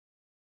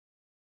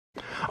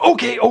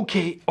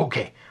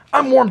Okay.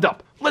 I'm warmed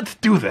up. Let's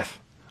do this.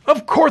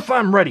 Of course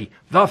I'm ready.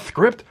 The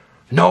script?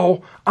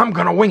 No, I'm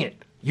gonna wing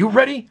it. You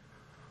ready?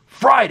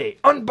 Friday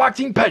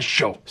Unboxing Pez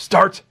Show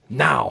starts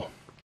now.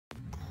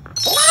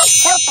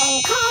 Let's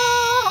open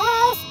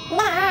Pez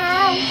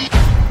now.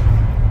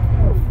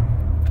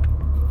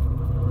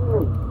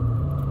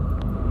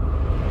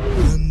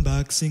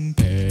 Unboxing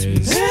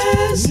Pez.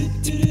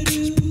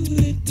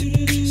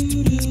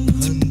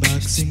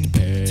 Unboxing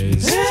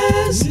Pez.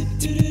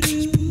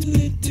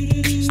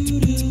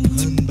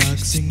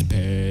 Unboxing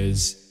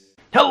Pez.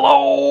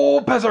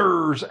 Hello,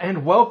 Pezzers,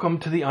 and welcome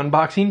to the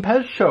Unboxing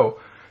Pez Show.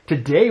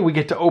 Today we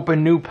get to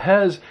open new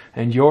Pez,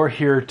 and you're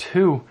here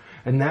too,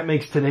 and that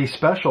makes today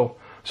special.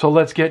 So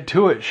let's get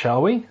to it,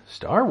 shall we?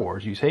 Star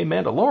Wars, you say?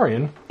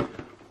 Mandalorian?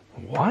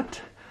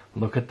 What?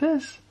 Look at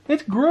this.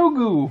 It's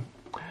Grogu.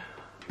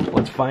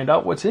 Let's find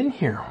out what's in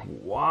here.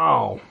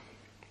 Wow.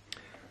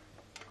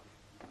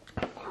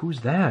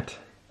 Who's that?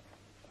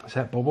 Is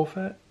that Boba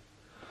Fett?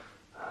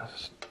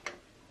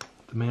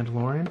 The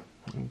Mandalorian?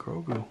 And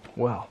Grogu.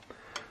 Well,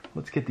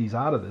 let's get these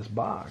out of this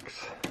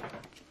box.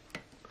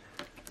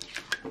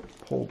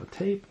 Pull the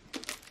tape.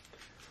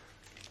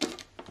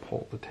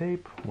 Pull the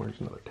tape. Where's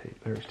another tape?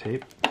 There's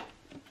tape.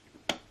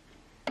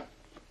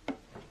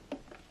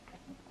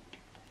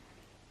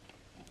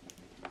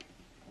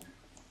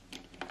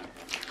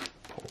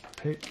 Pull the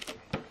tape.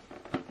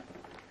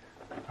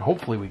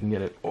 Hopefully we can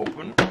get it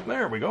open.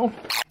 There we go.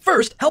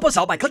 First, help us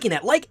out by clicking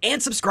that like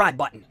and subscribe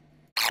button.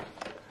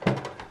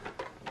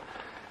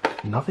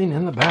 Nothing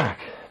in the back.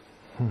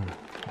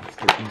 Let's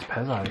get these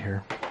Pez out of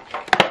here.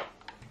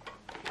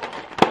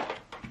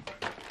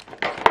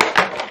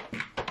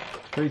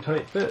 Pretty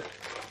tight fit.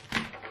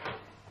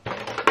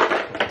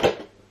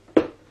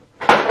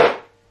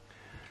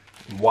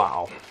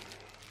 Wow.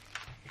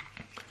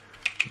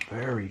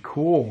 Very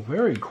cool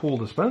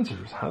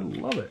dispensers. I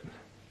love it.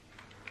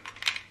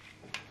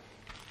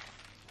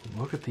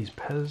 Look at these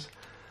Pez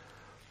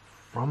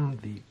from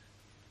the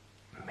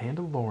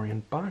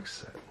Mandalorian box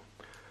set.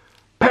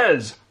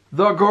 Pez,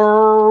 the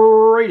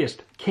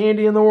greatest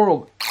candy in the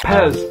world.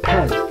 Pez. The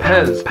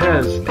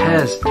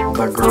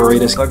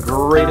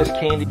greatest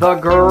candy. The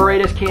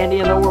greatest candy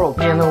in the world.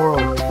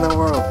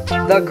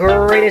 The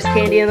greatest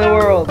candy in the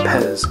world.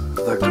 Pez,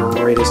 the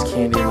greatest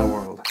candy in the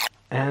world.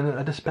 And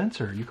a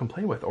dispenser you can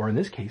play with, or in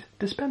this case,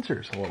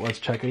 dispensers. Well, let's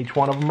check each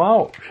one of them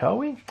out, shall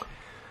we?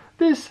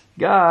 This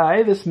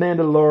guy, this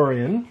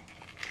Mandalorian.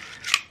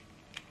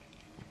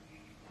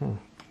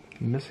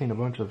 Missing a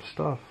bunch of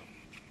stuff.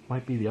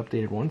 Might be the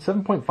updated one.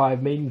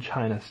 7.5 made in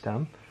China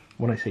stem.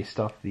 When I say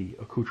stuff, the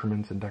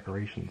accoutrements and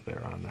decorations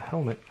there on the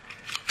helmet.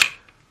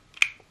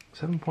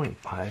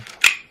 7.5.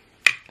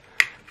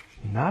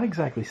 Not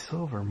exactly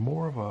silver,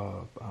 more of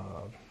a,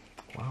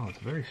 wow, it's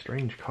a very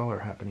strange color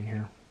happening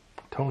here.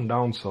 Toned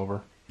down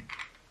silver.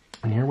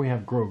 And here we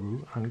have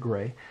Grogu on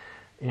gray.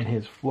 And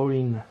his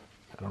floating, I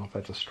don't know if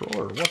that's a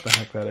stroller or what the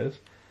heck that is.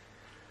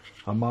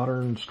 A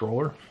modern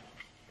stroller.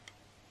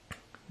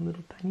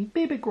 Little tiny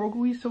baby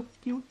Grogu, he's so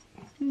cute.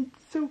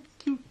 So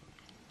cute.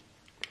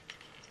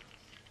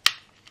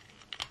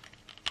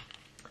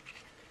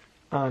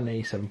 On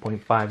a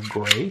 7.5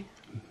 gray,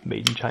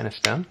 made in China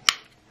stem.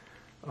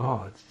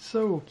 Oh, it's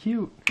so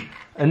cute.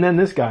 And then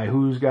this guy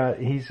who's got,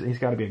 he's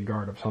got to be a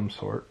guard of some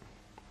sort.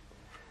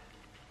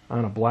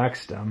 On a black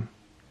stem.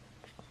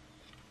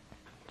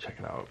 Check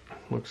it out.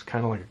 Looks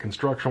kind of like a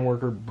construction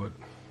worker, but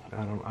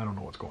I don't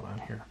know what's going on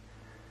here.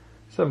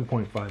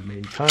 7.5 made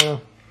in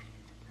China.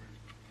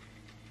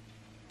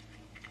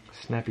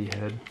 Snappy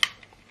head.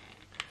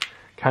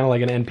 Kind of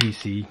like an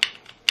NPC.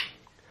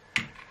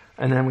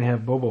 And then we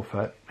have Boba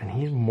Fett, and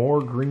he's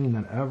more green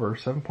than ever.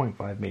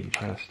 7.5 made in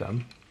China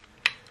stem.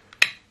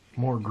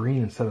 More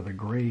green instead of the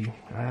gray.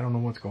 I don't know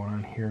what's going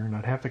on here, and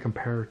I'd have to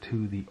compare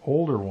to the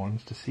older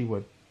ones to see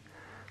what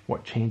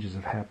changes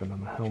have happened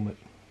on the helmet.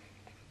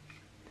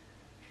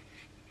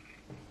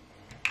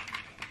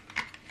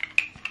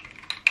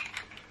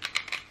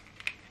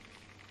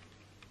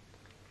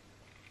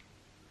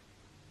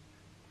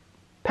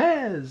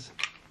 Pez!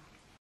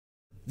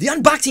 The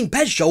Unboxing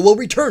Pez Show will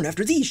return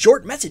after these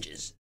short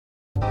messages.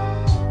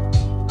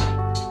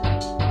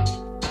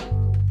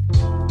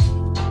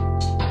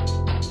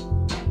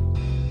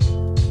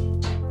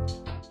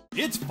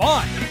 It's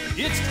fun.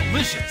 It's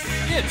delicious.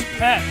 It's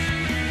Pez.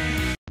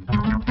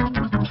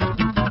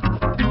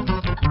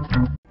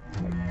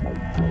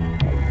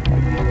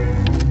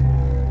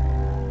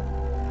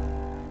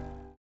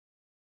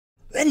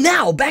 And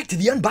now, back to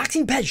the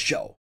Unboxing Pez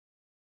Show.